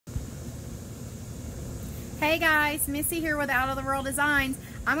Hey guys, Missy here with Out of the World Designs.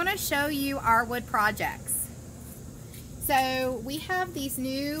 I'm going to show you our wood projects. So we have these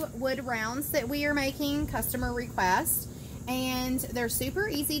new wood rounds that we are making, customer request, and they're super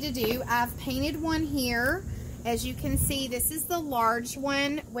easy to do. I've painted one here. As you can see, this is the large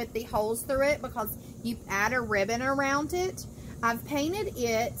one with the holes through it because you add a ribbon around it. I've painted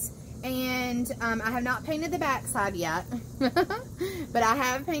it, and I have not painted the back side yet, but I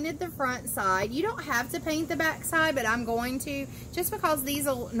have painted the front side. You don't have to paint the back side, but I'm going to, just because these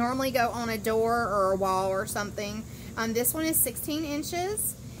will normally go on a door or a wall or something. This one is 16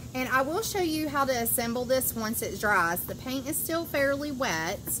 inches, and I will show you how to assemble this once it dries. The paint is still fairly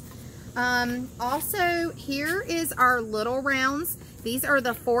wet. Also, here is our little rounds. These are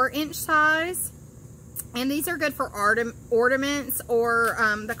the 4-inch size. And these are good for ornaments or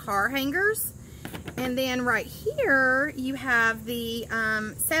the car hangers. And then right here, you have the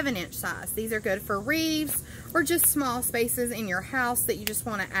 7-inch size. These are good for wreaths or just small spaces in your house that you just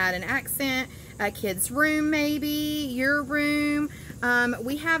want to add an accent. A kid's room maybe, your room.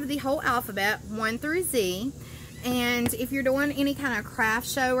 We have the whole alphabet, 1 through Z. And if you're doing any kind of craft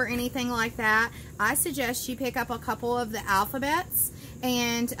show or anything like that, I suggest you pick up a couple of the alphabets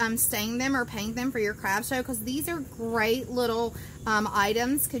and stain them or paint them for your craft show, because these are great little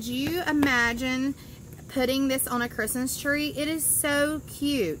items. Could you imagine putting this on a Christmas tree? It is so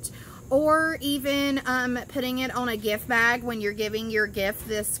cute. Or even putting it on a gift bag when you're giving your gift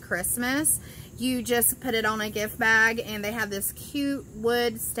this Christmas. You just put it on a gift bag and they have this cute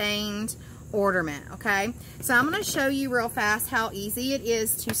wood stained ornament. Okay, so I'm going to show you real fast how easy it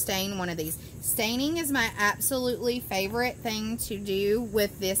is to stain one of these. Staining is my absolutely favorite thing to do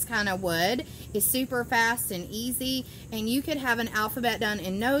with this kind of wood. It's super fast and easy, and you could have an alphabet done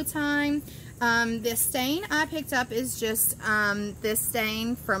in no time. This stain I picked up is just this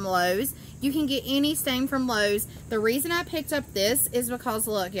stain from Lowe's. You can get any stain from Lowe's. The reason I picked up this is because,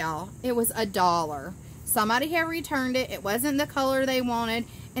 look y'all, it was $1. Somebody had returned it. It wasn't the color they wanted,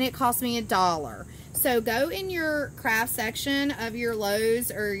 and it cost me $1. So go in your craft section of your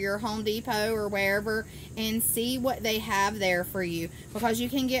Lowe's or your Home Depot or wherever and see what they have there for you, because you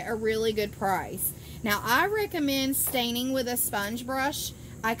can get a really good price. Now, I recommend staining with a sponge brush.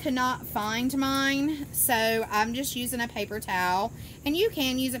 I could not find mine, so I'm just using a paper towel. And you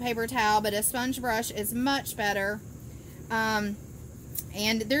can use a paper towel, but a sponge brush is much better.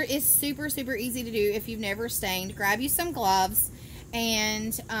 And there is super easy to do if you've never stained. Grab you some gloves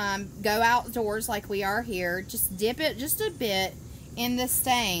and go outdoors like we are here. Just dip it just a bit in the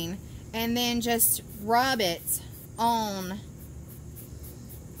stain and then just rub it on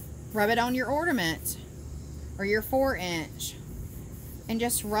your ornament or your 4-inch, and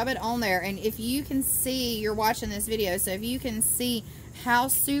just rub it on there. And if you can see, you're watching this video, so if you can see how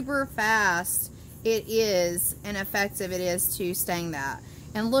super fast it is and effective it is to stain that,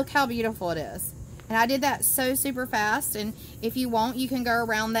 and look how beautiful it is. And I did that so super fast. And if you want, you can go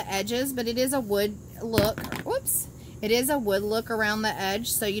around the edges, but it is a wood look. Whoops. It is a wood look around the edge,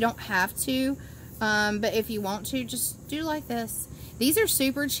 so you don't have to. But if you want to, just do like this. These are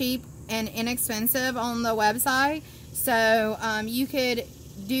super cheap and inexpensive on the website. So you could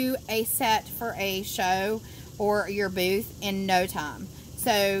do a set for a show or your booth in no time.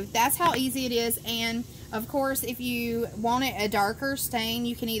 So that's how easy it is. And of course, if you want it a darker stain,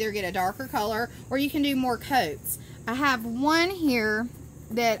 you can either get a darker color or you can do more coats. I have one here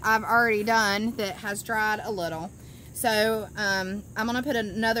that I've already done that has dried a little. So I'm going to put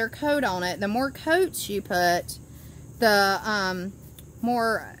another coat on it. The more coats you put, the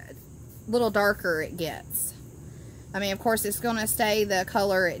more little darker it gets. I mean, of course, it's going to stay the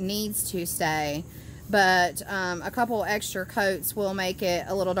color it needs to stay, but a couple extra coats will make it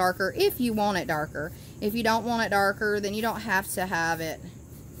a little darker if you want it darker. If you don't want it darker, then you don't have to have it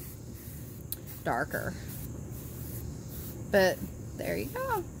darker. But there you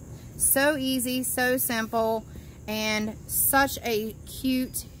go. So easy, so simple, and such a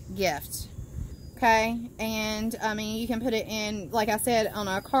cute gift. Okay, and I mean, you can put it in, like I said, on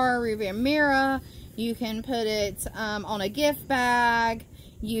a car rearview mirror. You can put it on a gift bag.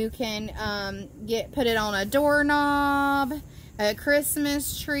 You can put it on a doorknob, a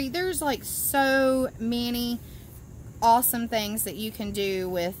Christmas tree. There's like so many awesome things that you can do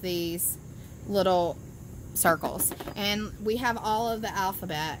with these little circles. And we have all of the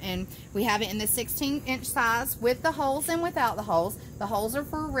alphabet, and we have it in the 16-inch size with the holes and without the holes. The holes are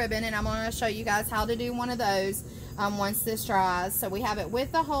for ribbon, and I'm going to show you guys how to do one of those once this dries. So we have it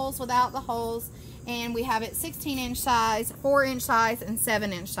with the holes, without the holes, and we have it 16-inch size, 4-inch size, and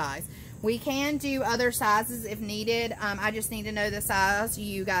 7-inch size. We can do other sizes if needed. I just need to know the size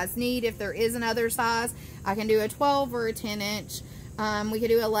you guys need. If there is another size, I can do a 12 or a 10 inch. We could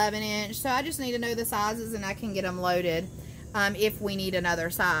do 11 inch. So I just need to know the sizes and I can get them loaded if we need another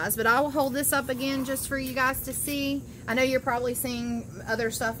size. But I will hold this up again just for you guys to see. I know you're probably seeing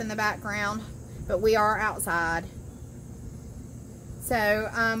other stuff in the background, but we are outside. So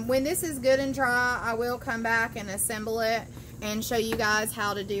when this is good and dry, I will come back and assemble it and show you guys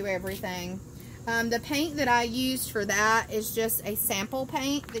how to do everything. The paint that I used for that is just a sample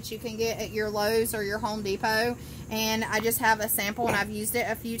paint that you can get at your Lowe's or your Home Depot. And I just have a sample and I've used it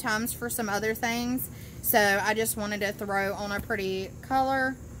a few times for some other things. So I just wanted to throw on a pretty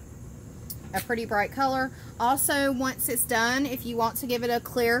color, a pretty bright color. Also, once it's done, if you want to give it a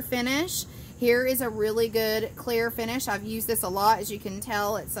clear finish, here is a really good clear finish. I've used this a lot. As you can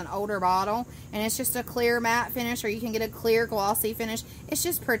tell, it's an older bottle. And it's just a clear matte finish, or you can get a clear glossy finish. It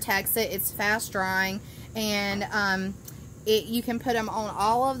just protects it. It's fast drying. And you can put them on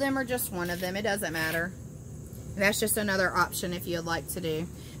all of them or just one of them. It doesn't matter. That's just another option if you'd like to do.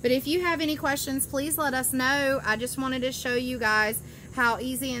 But if you have any questions, please let us know. I just wanted to show you guys how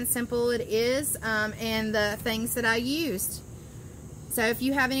easy and simple it is and the things that I used. So if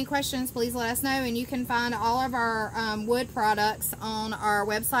you have any questions, please let us know. And you can find all of our wood products on our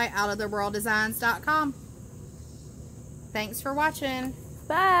website, outoftheworlddesigns.com. Thanks for watching.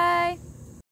 Bye.